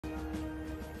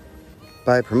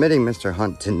By permitting Mr.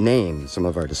 Hunt to name some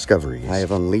of our discoveries, I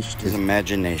have unleashed his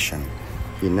imagination.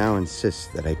 He now insists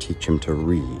that I teach him to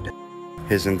read.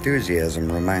 His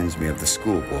enthusiasm reminds me of the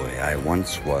schoolboy I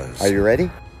once was. Are you ready?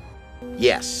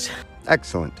 Yes.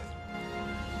 Excellent.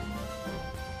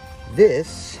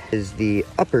 This is the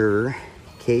upper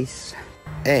case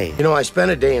A. You know, I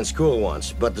spent a day in school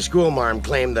once, but the schoolmarm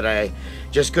claimed that I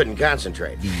just couldn't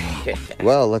concentrate.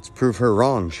 Well, let's prove her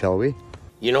wrong, shall we?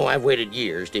 You know, I've waited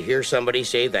years to hear somebody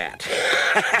say that.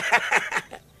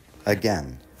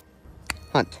 Again.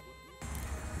 Hunt.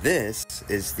 This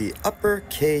is the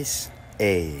uppercase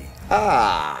A.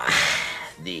 Ah,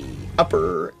 the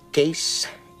uppercase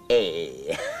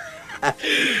A.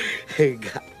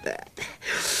 Got that.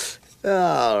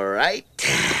 All right.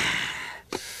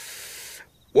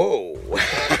 Whoa.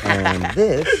 And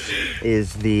this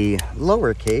is the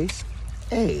lowercase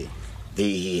a.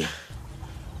 The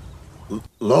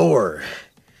lower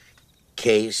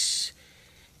case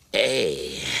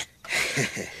A.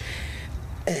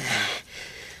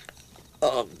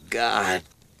 Oh, God.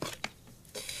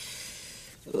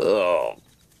 Oh.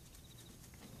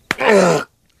 God.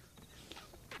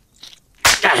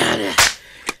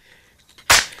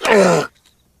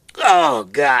 Oh,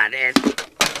 God.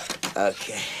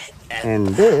 Okay. And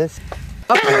this...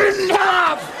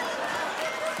 Enough!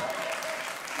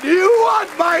 Do you want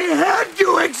my head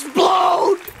to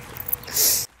explode?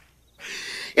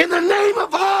 In the name of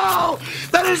all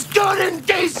that is good and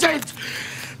decent,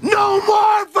 no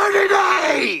more for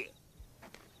today!